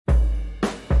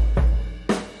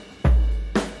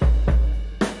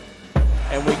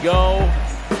go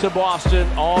to Boston,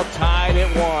 all tied at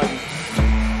 1.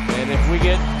 And if we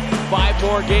get 5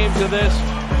 more games of this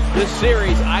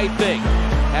series, I think,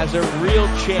 has a real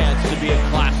chance to be a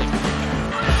classic.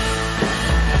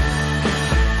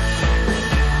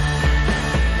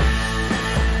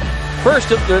 First,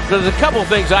 there's a couple of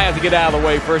things I have to get out of the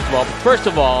way, first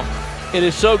of all, it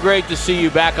is so great to see you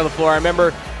back on the floor. I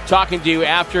remember talking to you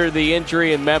after the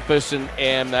injury in Memphis,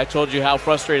 and I told you how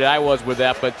frustrated I was with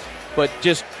that, but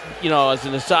just, as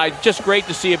an aside, just great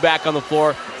to see you back on the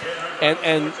floor.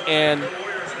 And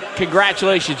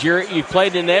congratulations, you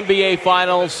played in the NBA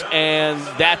Finals, and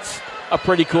that's a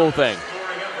pretty cool thing.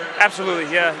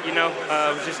 Absolutely, yeah.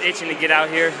 I was just itching to get out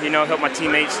here, help my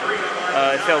teammates.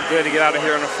 It felt good to get out of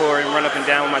here on the floor and run up and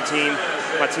down with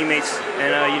my teammates.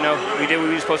 And, we did what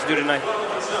we were supposed to do tonight.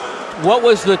 What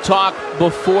was the talk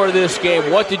before this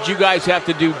game? What did you guys have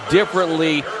to do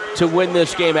differently to win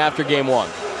this game after game 1?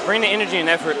 Bring the energy and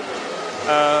effort.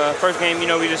 First game, we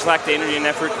just lacked the energy and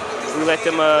effort. We let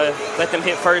them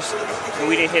hit first, and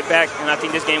we didn't hit back. And I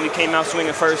think this game we came out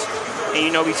swinging first.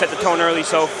 And, we set the tone early,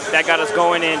 so that got us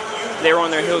going, and they were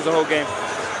on their heels the whole game.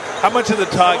 How much of the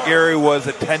talk, Gary, was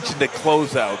attention to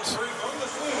closeouts?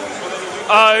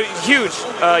 Huge.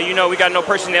 We got no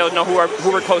personnel,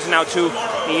 who we're closing out to,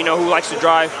 and, who likes to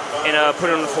drive and put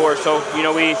it on the floor. So,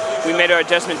 we made our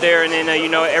adjustment there, and then,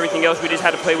 everything else we just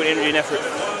had to play with energy and effort.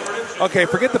 Okay,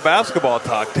 forget the basketball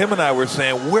talk. Tim and I were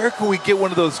saying, where can we get one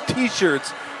of those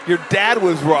T-shirts your dad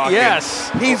was rocking? Yes.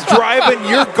 He's driving,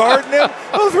 you're guarding him.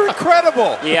 Those were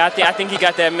incredible. Yeah, I think he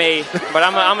got that made. But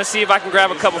I'm going to see if I can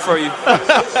grab a couple for you.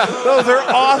 Those are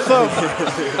awesome.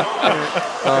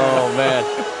 Oh, man.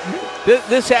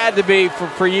 This had to be,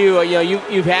 for you,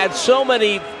 you've had so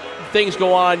many things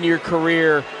go on in your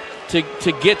career to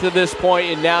get to this point,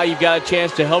 and now you've got a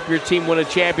chance to help your team win a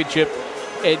championship.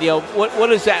 And,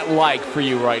 what is that like for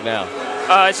you right now?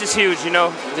 It's just huge,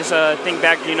 Just think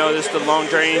back, just the long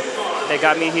journey that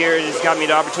got me here. It's got me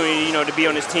the opportunity, to be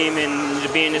on this team and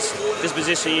to be in this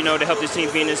position, to help this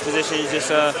team be in this position. It's just,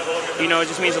 it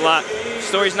just means a lot.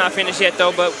 Story's not finished yet,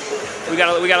 though, but we got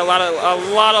a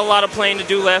lot of playing to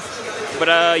do left. But,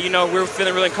 we're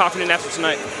feeling really confident after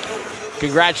tonight.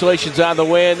 Congratulations on the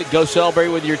win. Go celebrate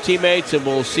with your teammates, and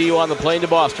we'll see you on the plane to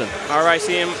Boston. All right,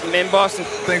 see you in Boston.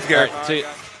 Thanks, Gary. Right, see you.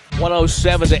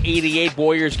 107-88,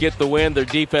 Warriors get the win. Their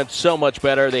defense so much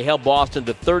better. They held Boston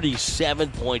to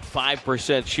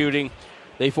 37.5% shooting.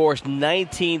 They forced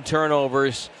 19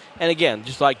 turnovers. And again,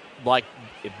 just like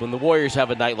when the Warriors have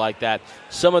a night like that,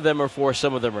 some of them are forced,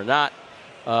 some of them are not.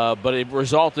 But it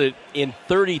resulted in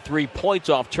 33 points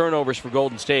off turnovers for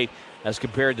Golden State, as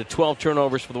compared to 12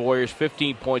 turnovers for the Warriors,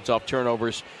 15 points off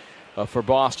turnovers for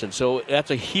Boston. So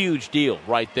that's a huge deal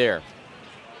right there.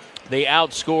 They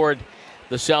outscored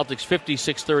the Celtics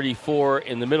 56-34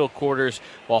 in the middle quarters,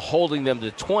 while holding them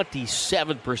to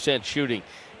 27% shooting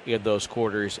in those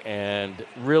quarters. And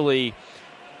really,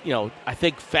 I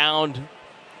think found,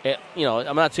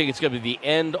 I'm not saying it's going to be the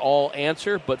end-all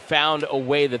answer, but found a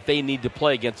way that they need to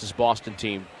play against this Boston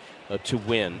team to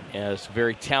win. And it's a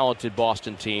very talented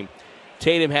Boston team.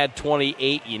 Tatum had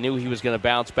 28. You knew he was going to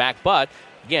bounce back. But,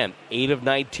 again, 8 of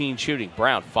 19 shooting.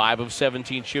 Brown, 5 of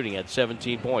 17 shooting, had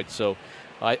 17 points. So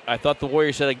I thought the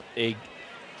Warriors had a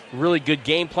really good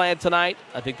game plan tonight.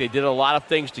 I think they did a lot of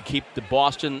things to keep the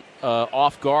Boston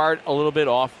off guard a little bit.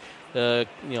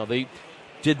 They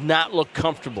did not look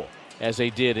comfortable as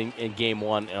they did in Game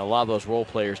 1. And a lot of those role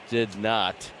players did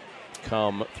not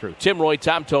come through. Tim, Roye,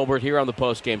 Tom Tolbert here on the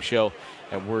postgame show.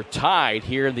 And we're tied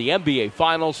here in the NBA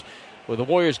Finals, with the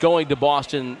Warriors going to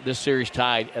Boston, this series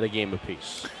tied at a game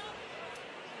apiece.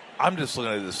 I'm just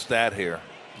looking at the stat here.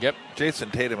 Yep. Jason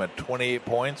Tatum had 28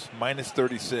 points, minus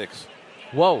 36.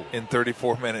 Whoa. In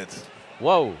 34 minutes.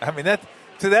 Whoa. I mean,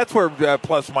 that's where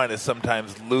plus-minus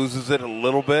sometimes loses it a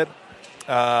little bit.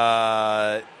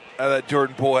 I thought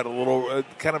Jordan Poole had a little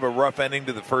kind of a rough ending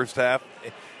to the first half.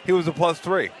 He was a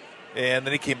 +3, and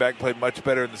then he came back and played much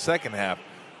better in the second half.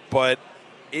 But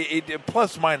it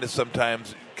plus-minus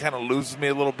sometimes kind of loses me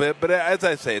a little bit. But as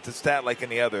I say, it's a stat like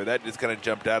any other. That just kind of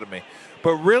jumped out at me.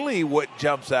 But really what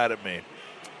jumps out at me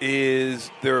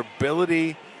is their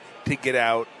ability to get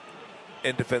out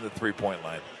and defend the three-point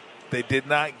line. They did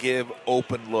not give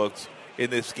open looks in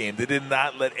this game. They did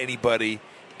not let anybody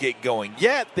get going.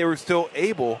 Yet they were still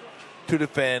able to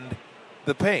defend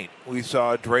the paint. We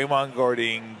saw Draymond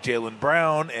guarding Jaylen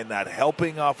Brown and not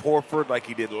helping off Horford like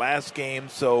he did last game.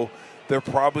 So they're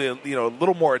probably a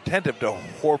little more attentive to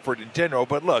Horford in general.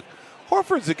 But look,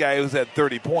 Horford's a guy who's had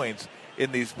 30 points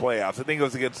in these playoffs. I think it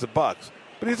was against the Bucks.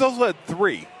 But he's also had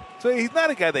 3. So he's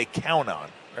not a guy they count on,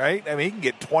 right? I mean, he can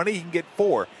get 20, he can get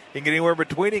 4. He can get anywhere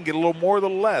between, he can get a little more, a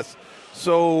little less.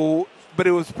 So, but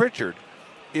it was Pritchard.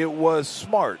 It was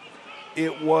Smart.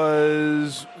 It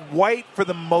was White for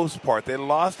the most part. They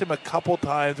lost him a couple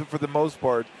times, but for the most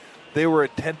part, they were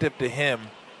attentive to him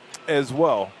as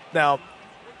well. Now,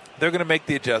 they're going to make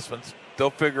the adjustments. They'll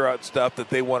figure out stuff that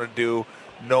they want to do,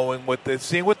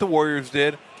 seeing what the Warriors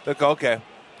did. Look, okay,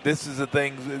 this is the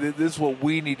thing. This is what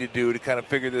we need to do to kind of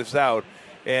figure this out.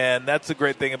 And that's the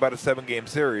great thing about a 7-game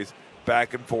series.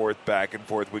 Back and forth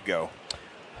we go.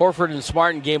 Horford and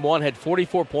Smart in Game 1 had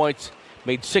 44 points,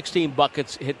 made 16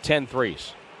 buckets, hit 10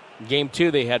 threes. In Game 2,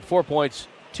 they had 4 points,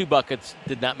 2 buckets,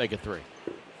 did not make a three.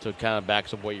 So it kind of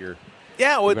backs up what you're...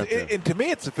 Yeah, well, and to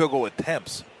me, it's the field goal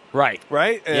attempts. Right.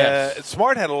 Yes.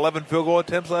 Smart had 11 field goal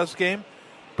attempts last game.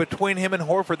 Between him and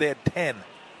Horford, they had 10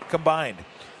 combined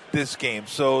this game.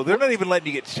 So they're not even letting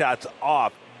you get shots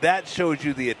off. That shows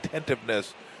you the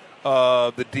attentiveness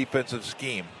of the defensive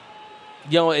scheme.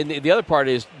 You know, and the other part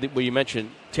is what you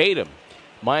mentioned, Tatum,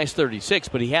 minus 36,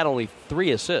 but he had only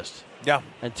 3 assists. Yeah.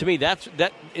 And to me,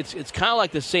 it's kind of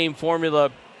like the same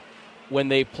formula when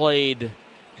they played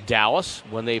Dallas,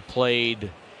 when they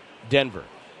played Denver.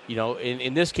 You know,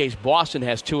 in this case, Boston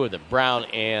has 2 of them, Brown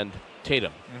and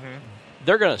Tatum. Mm-hmm.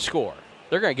 They're going to score.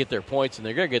 They're going to get their points, and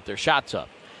they're going to get their shots up.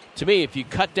 To me, if you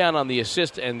cut down on the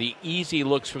assist and the easy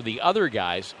looks for the other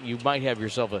guys, you might have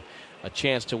yourself a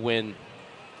chance to win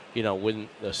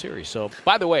the series. So,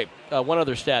 by the way, one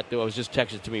other stat that was just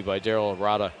texted to me by Daryl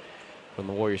Arata from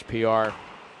the Warriors PR.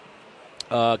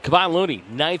 Kevon Looney,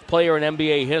 9th player in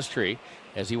NBA history,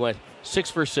 as he went 6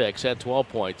 for 6, had 12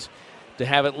 points, to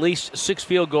have at least 6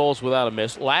 field goals without a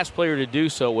miss. Last player to do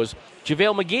so was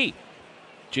JaVale McGee,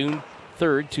 June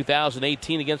 3rd,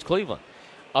 2018 against Cleveland.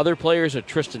 Other players are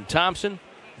Tristan Thompson,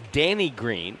 Danny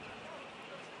Green,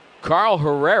 Carl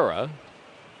Herrera,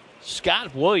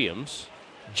 Scott Williams,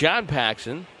 John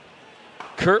Paxson,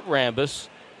 Kurt Rambis,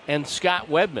 and Scott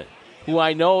Wedman, who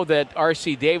I know that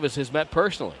R.C. Davis has met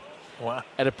personally. Wow.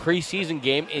 At a preseason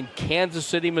game in Kansas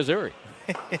City, Missouri.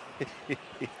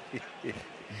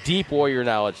 Deep Warrior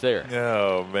knowledge there.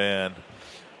 Oh, man.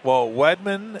 Well,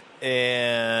 Wedman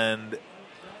and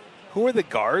who are the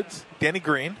guards? Danny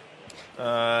Green.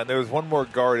 There was one more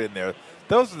guard in there.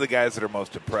 Those are the guys that are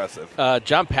most impressive.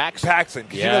 John Paxson.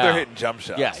 Because you know they're hitting jump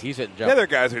shots. Yeah, he's hitting jump. The other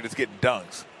guys are just getting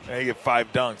dunks. You get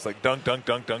 5 dunks, like dunk, dunk,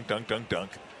 dunk, dunk, dunk, dunk,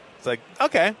 dunk. It's like,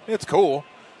 okay, it's cool.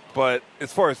 But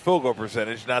as far as field goal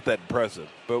percentage, not that impressive.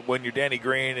 But when you're Danny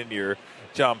Green and you're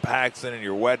John Paxson and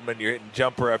you're Wedman, you're hitting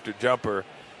jumper after jumper,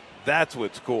 that's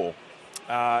what's cool.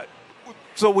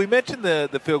 So we mentioned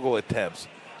the field goal attempts.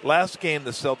 Last game,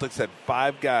 the Celtics had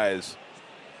 5 guys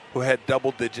who had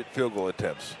double-digit field goal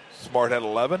attempts. Smart had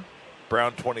 11,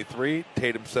 Brown 23,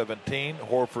 Tatum 17,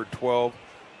 Horford 12,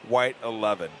 White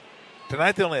 11.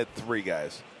 Tonight they only had 3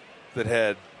 guys that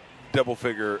had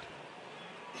double-figure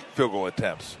field goal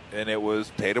attempts, and it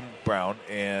was Tatum, Brown,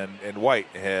 and White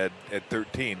had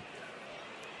 13.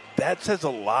 That says a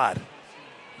lot.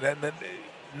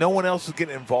 No one else is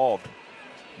getting involved.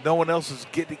 No one else is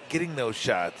getting those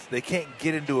shots. They can't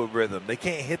get into a rhythm. They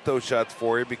can't hit those shots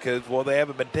for you because, well, they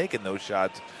haven't been taking those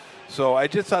shots. So I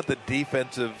just thought the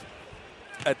defensive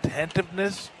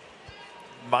attentiveness,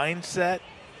 mindset,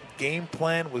 game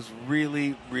plan was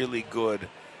really, really good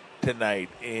tonight.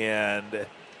 And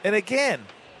again,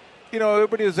 you know,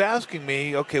 everybody was asking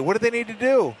me, okay, what do they need to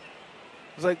do?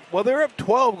 It's like, well, they were up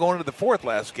 12 going into the 4th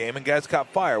last game, and guys caught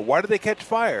fire. Why did they catch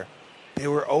fire? They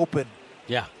were open.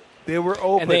 Yeah. They were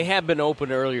open. And they have been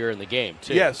open earlier in the game,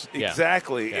 too. Yes,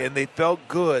 exactly. Yeah. And they felt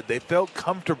good. They felt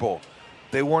comfortable.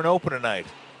 They weren't open tonight.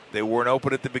 They weren't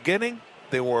open at the beginning.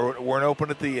 They weren't open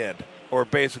at the end, or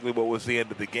basically what was the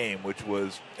end of the game, which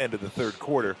was end of the 3rd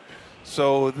quarter.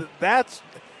 So that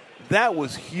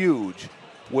was huge,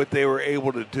 what they were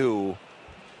able to do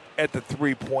at the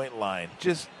 3-point line.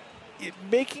 Just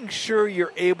making sure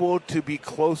you're able to be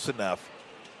close enough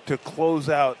to close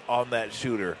out on that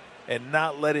shooter and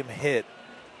not let him hit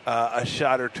a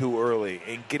shot or 2 early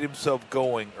and get himself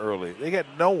going early. They got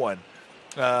no one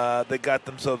that got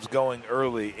themselves going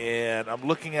early, and I'm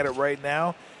looking at it right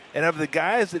now, and of the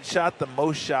guys that shot the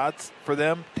most shots for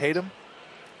them, Tatum,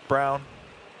 Brown,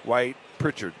 White,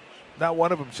 Pritchard, not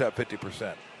one of them shot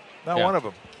 50%. Not one of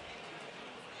them.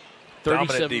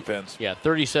 Dominant defense. Yeah,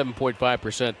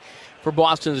 37.5% for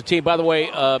Boston as a team. By the way,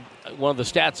 one of the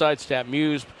stat sites,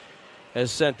 StatMuse,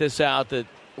 has sent this out that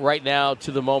right now,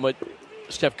 to the moment,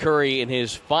 Steph Curry in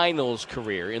his finals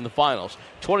career, in the finals,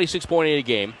 26.8 a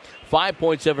game,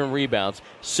 5.7 rebounds,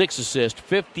 6 assists,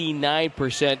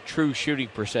 59% true shooting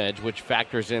percentage, which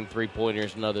factors in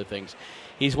three-pointers and other things.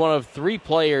 He's one of 3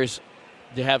 players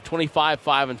to have 25,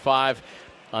 5, and 5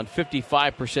 on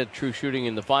 55% true shooting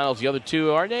in the finals. The other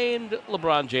two are named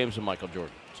LeBron James and Michael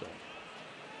Jordan. So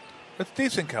that's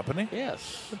decent company.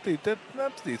 Yes,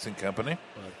 that's decent company.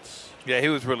 Yeah, he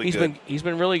was really good. He's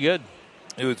been really good.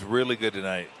 He was really good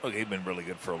tonight. Look, he's been really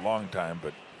good for a long time,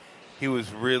 but he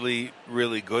was really,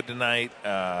 really good tonight.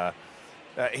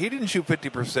 He didn't shoot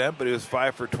 50%, but he was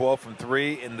 5 for 12 from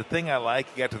 3. And the thing I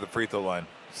like, he got to the free throw line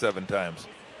 7 times.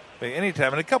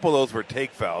 Anytime, and a couple of those were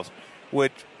take fouls,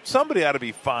 which somebody ought to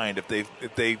be fined if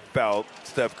they foul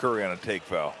Steph Curry on a take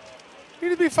foul. You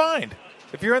need to be fined.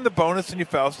 If you're in the bonus and you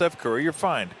foul Steph Curry, you're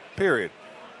fined. Period.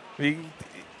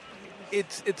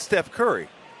 It's Steph Curry.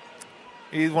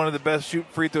 He's one of the best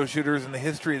free throw shooters in the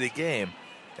history of the game.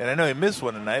 And I know he missed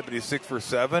one tonight, but he's 6 for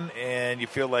 7, and you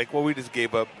feel like, well, we just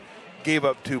gave up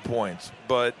 2 points.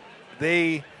 But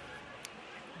this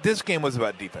game was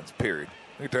about defense, period.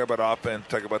 We talk about offense,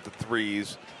 talk about the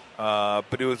threes,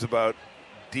 but it was about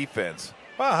defense.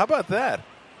 Wow, how about that?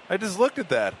 I just looked at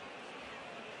that.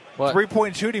 What?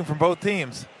 3-point shooting from both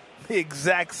teams. The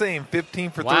exact same,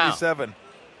 15 for 37.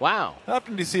 Wow. How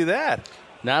often do you see that?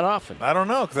 Not often. I don't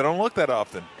know, because I don't look that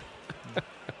often.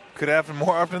 Could happen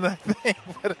more often than I think.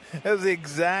 But it was the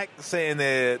exact same.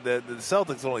 The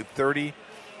Celtics only 30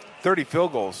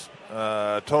 field goals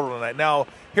total tonight. Now,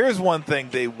 here's one thing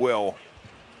they will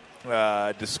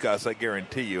discuss, I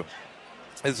guarantee you,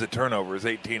 is the turnovers,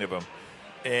 18 of them.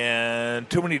 And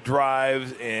too many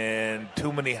drives and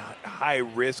too many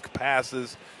high-risk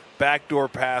passes, backdoor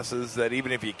passes that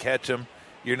even if you catch them,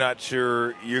 you're not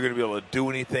sure you're going to be able to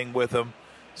do anything with them.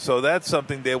 So that's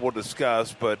something they will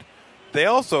discuss, but they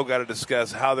also got to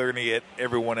discuss how they're going to get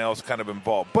everyone else kind of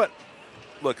involved. But,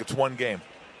 look, it's one game.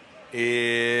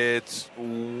 It's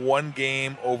one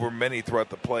game over many throughout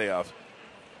the playoffs.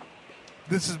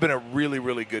 This has been a really,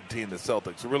 really good team, the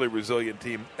Celtics, a really resilient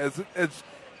team, as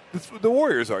the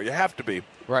Warriors are. You have to be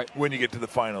when you get to the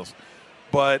finals.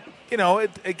 But,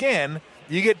 again,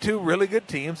 you get two really good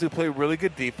teams who play really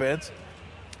good defense.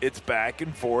 It's back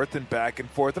and forth and back and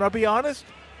forth. And I'll be honest,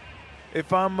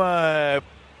 if I'm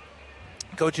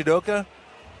Coach Udoka,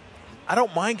 I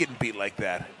don't mind getting beat like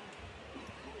that.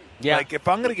 Yeah. Like, if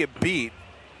I'm going to get beat,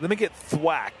 let me get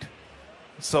thwacked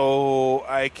so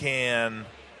I can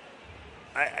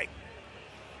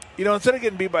instead of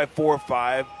getting beat by 4 or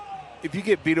 5, if you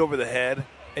get beat over the head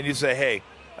and you say, hey,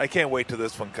 I can't wait till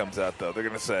this one comes out, though. They're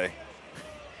going to say,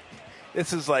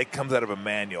 this is like comes out of a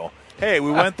manual. Hey,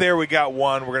 we went there, we got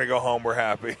one, we're going to go home, we're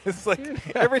happy. It's like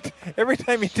every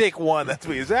time you take one, that's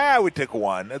what you say, we took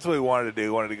one. That's what we wanted to do.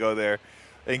 We wanted to go there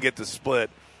and get the split.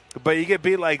 But you get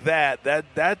beat like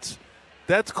that's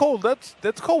cold.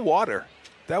 That's cold water.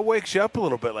 That wakes you up a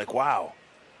little bit like, wow.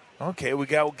 Okay, we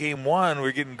got game one,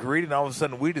 we're getting greedy, and all of a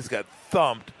sudden we just got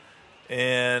thumped.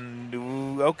 And,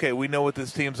 okay, we know what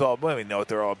this team's all about. We know what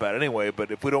they're all about anyway, but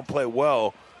if we don't play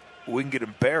well, we can get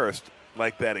embarrassed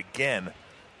like that again.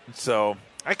 So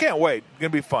I can't wait. It's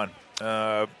going to be fun.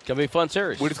 Going to be a fun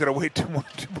series. We just got to wait two more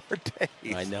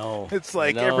days. I know. It's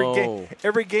like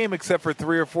every game except for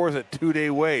 3 or 4 is a 2-day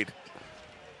wait.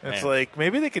 It's like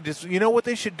maybe they could just, what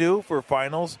they should do for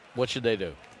finals? What should they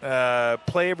do?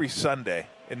 Play every Sunday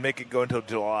and make it go until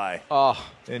July. Oh.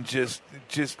 And just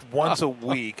once a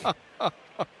week.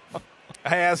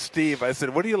 I asked Steve, I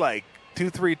said, what do you like,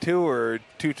 2-3-2 or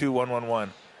 2-2-1-1-1?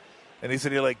 And he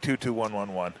said he liked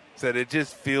 2-2-1-1-1. Said it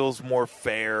just feels more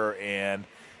fair and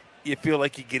you feel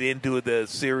like you get into the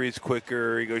series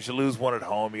quicker. He goes, you lose one at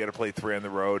home, you got to play 3 on the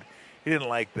road. He didn't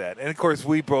like that. And, of course,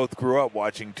 we both grew up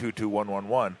watching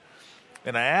 2-2-1-1-1.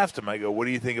 And I asked him, I go, what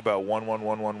do you think about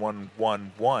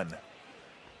 1-1-1-1-1-1-1?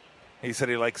 He said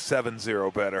he likes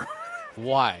 7-0 better.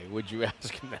 Why would you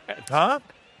ask him that? Huh?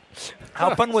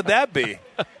 How fun would that be?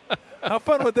 How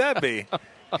fun would that be?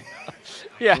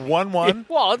 Yeah. 1-1,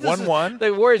 1-1.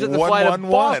 The Warriors at the flight of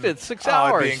Boston, 6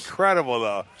 hours. It'd be incredible,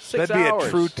 though. 6 That'd hours. Be a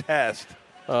true test.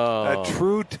 A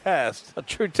true test. A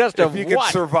true test of what? If you could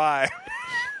survive.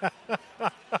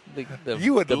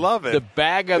 You would love it. The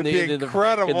bag on in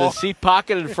the seat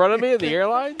pocket in front of me in the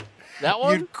airline? That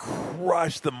one? You'd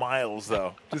crush the miles,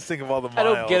 though. Just think of all the miles. I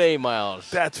don't get any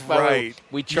miles. That's right.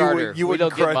 We charter. We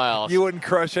don't get miles. You wouldn't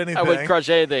crush anything. I wouldn't crush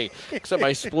anything except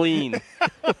my spleen.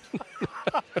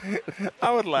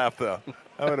 I would laugh, though.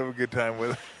 I would have a good time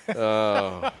with it.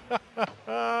 No,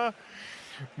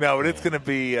 but it's going to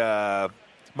be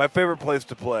my favorite place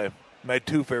to play, my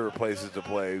 2 favorite places to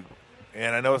play.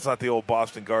 And I know it's not the old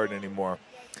Boston Garden anymore,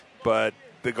 but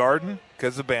the Garden,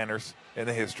 because of the banners and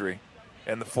the history,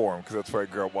 and the Forum, because that's where I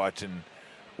grew up watching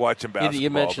watching basketball. You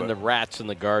mentioned the rats in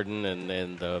the garden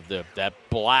and that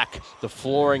black, the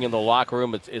flooring in the locker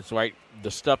room. It's right,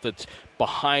 the stuff that's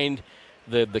behind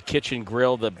the kitchen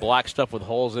grill, the black stuff with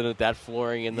holes in it, that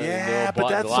flooring in the but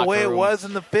that's the way room. it was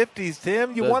in the 50s,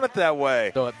 Tim. You want it that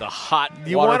way. The hot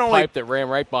water pipe that ran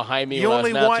right behind me when I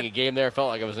was announcing a game there. I felt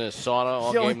like I was in a sauna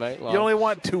all game night long. You only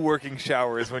want 2 working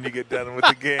showers when you get done with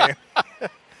the game.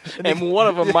 and one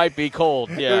of them might be cold.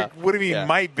 Yeah. What do you mean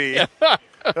might be?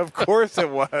 Of course it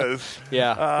was.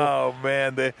 Yeah. Oh,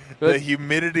 man. The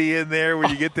humidity in there when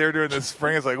you get there during the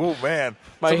spring, it's like, oh, man.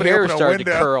 My hair started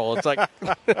to curl. It's like.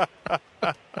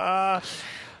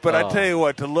 But I tell you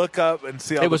what, to look up and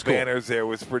see all the banners there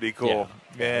was pretty cool.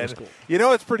 Yeah, and cool. You know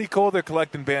what's pretty cool? They're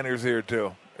collecting banners here,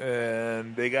 too.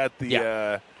 And they got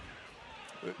the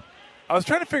I was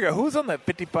trying to figure out who's on that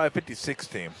 55-56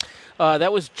 team.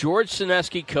 That was George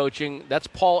Sineski coaching. That's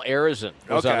Paul Arizin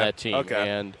was on that team.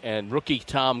 Okay. And rookie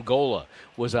Tom Gola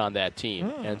was on that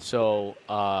team. And so,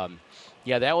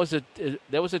 that was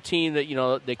a team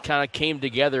that, that kind of came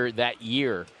together that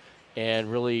year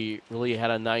and really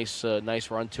had a nice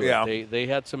run to it. They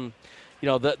had some,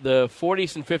 the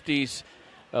 40s and 50s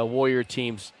Warrior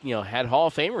teams, had Hall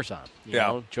of Famers on. You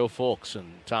know, Joe Fulks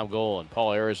and Tom Gola and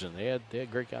Paul Arizin. They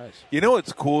had great guys. You know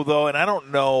what's cool, though, and I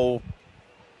don't know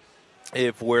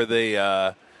if where they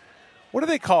what do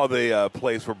they call the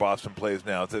place where Boston plays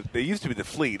now? They used to be the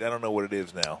Fleet. I don't know what it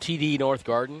is now. TD North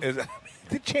Garden.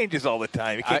 It changes all the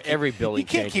time. Every building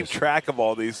changes. You can't keep track of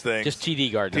all these things. Just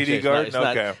TD Garden. TD Garden? It's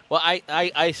not, okay. Well,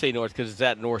 I say North because it's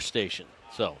at North Station.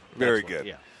 So very good.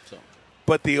 Yeah. So.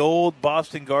 But the old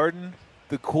Boston Garden,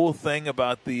 the cool thing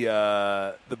about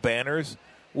the banners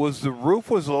was the roof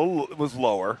was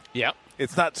lower. Yep.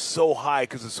 It's not so high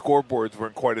because the scoreboards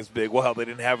weren't quite as big. Well, they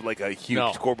didn't have like a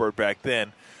huge scoreboard back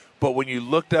then. But when you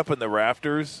looked up in the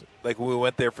rafters, like when we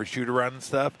went there for shoot-around and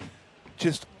stuff,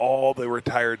 just all the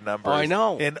retired numbers. Oh, I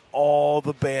know. And all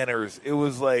the banners. It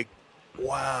was like,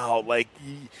 wow. Like,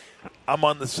 I'm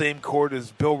on the same court as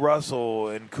Bill Russell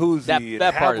and Kuzi and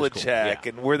Havlicek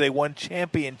and where they won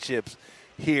championships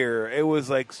here. It was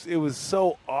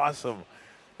so awesome.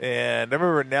 And I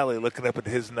remember Nelly looking up at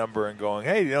his number and going,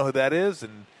 hey, do you know who that is?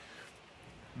 And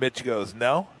Mitch goes,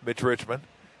 no. Mitch Richmond.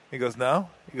 He goes, no.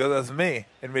 He goes, that's me.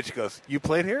 And Mitch goes, you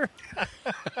played here?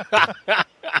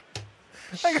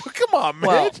 I go, come on, Mitch.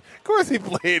 Well, of course he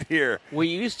played here. We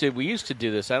used to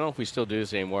do this. I don't know if we still do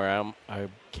this anymore. I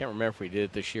can't remember if we did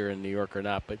it this year in New York or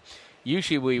not. But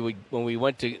usually when we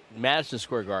went to Madison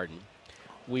Square Garden,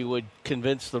 we would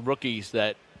convince the rookies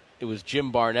that it was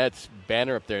Jim Barnett's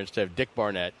banner up there instead of Dick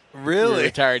Barnett. Really?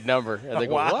 Retired number. And they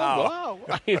go, wow.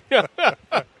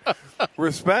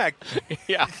 Respect.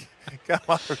 Yeah. Got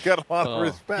a lot of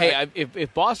respect. Hey,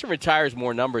 if Boston retires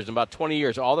more numbers in about 20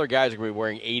 years, all their guys are going to be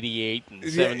wearing 88 and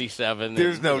 77.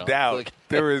 There's no doubt.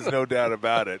 There is no doubt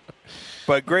about it.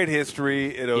 But great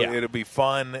history. It'll be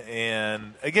fun.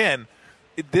 And, again,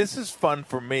 this is fun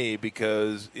for me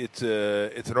because it's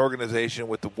an organization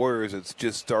with the Warriors that's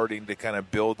just starting to kind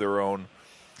of build their own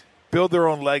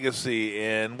legacy.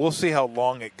 And we'll see how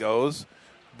long it goes.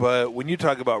 But when you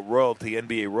talk about royalty,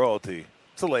 NBA royalty,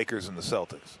 it's the Lakers and the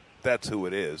Celtics. That's who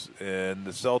it is. And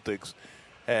the Celtics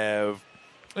have,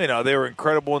 they were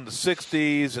incredible in the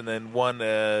 60s and then won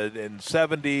in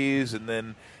 70s and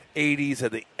then 80s,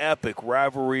 had the epic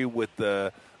rivalry with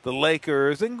the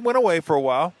Lakers and went away for a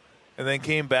while and then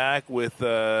came back with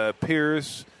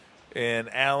Pierce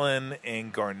and Allen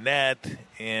and Garnett,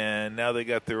 and now they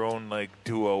got their own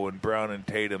duo in Brown and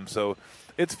Tatum. So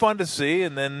it's fun to see.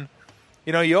 And then,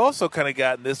 you also kind of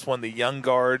got in this one the young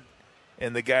guard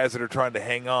and the guys that are trying to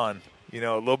hang on, a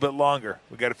little bit longer.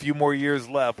 We got a few more years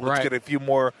left. Let's get a few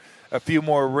more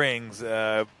rings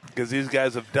because these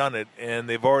guys have done it, and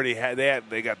they've already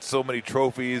they got so many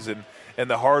trophies and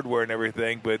the hardware and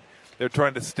everything. But they're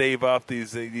trying to stave off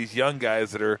these young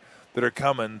guys that are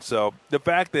coming. So the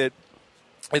fact that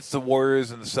it's the Warriors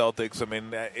and the Celtics, I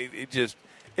mean,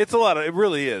 it's a lot of it.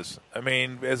 Really is. I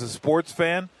mean, as a sports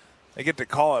fan, I get to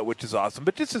call it, which is awesome.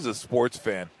 But just as a sports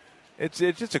fan. It's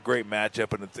just a great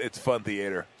matchup, and it's fun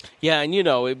theater. Yeah, and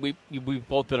we've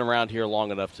both been around here long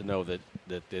enough to know that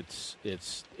it's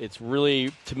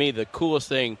really, to me, the coolest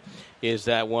thing is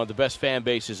that one of the best fan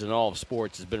bases in all of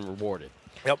sports has been rewarded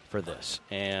for this.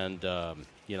 And,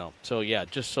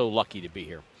 just so lucky to be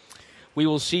here. We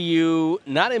will see you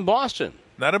not in Boston.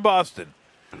 Not in Boston.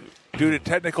 Due to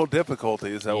technical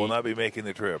difficulties, I will not be making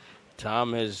the trip.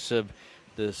 Tom has...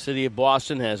 the city of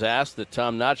Boston has asked that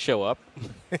Tom not show up.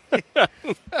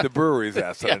 The brewery's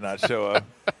asked that I not show up.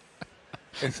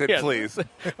 They said, please.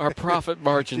 Our profit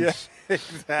margins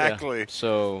Exactly. Yeah.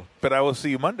 So, but I will see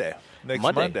you Monday. Next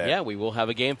Monday. Yeah, we will have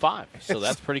a Game 5. So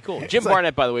that's pretty cool. Jim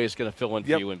Barnett, by the way, is going to fill in for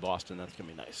you in Boston. That's going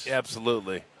to be nice.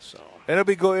 Absolutely. So, and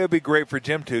it'll be great for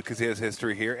Jim, too, because he has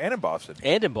history here and in Boston.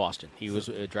 And in Boston. He was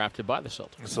drafted by the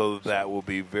Celtics. So that will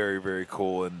be very, very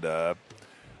cool. And I'm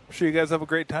sure you guys have a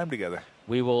great time together.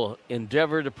 We will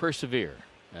endeavor to persevere,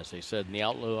 as they said in the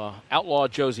Outlaw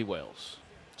Josie Wales.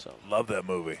 So love that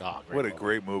movie. Oh, what a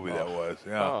great movie that was.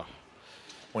 Yeah. Oh.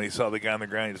 When he saw the guy on the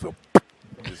ground, he just go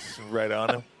just right on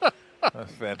him.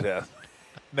 That's fantastic.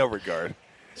 No regard.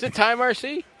 Is it time,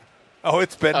 RC? Oh,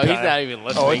 it's bedtime. Oh, he's not even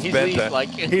listening. Oh, it's bedtime.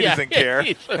 He doesn't care.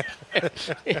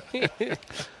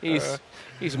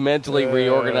 He's mentally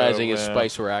reorganizing his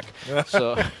spice rack.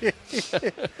 So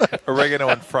oregano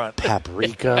in front.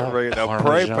 Paprika.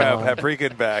 Paprika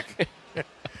in back.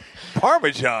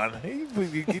 Parmesan.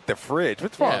 You eat the fridge.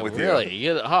 What's wrong with really?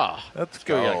 you? Let's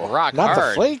go. Like rock Not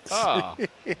hard. the flakes. Oh.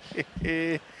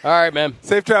 All right, man.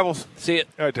 Safe travels. See you.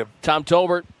 All right, Tim. Tom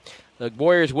Tolbert. The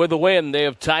Warriors with a win. They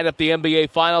have tied up the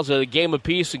NBA Finals at a game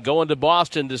apiece and going to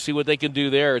Boston to see what they can do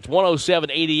there. It's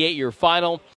 107-88 your final.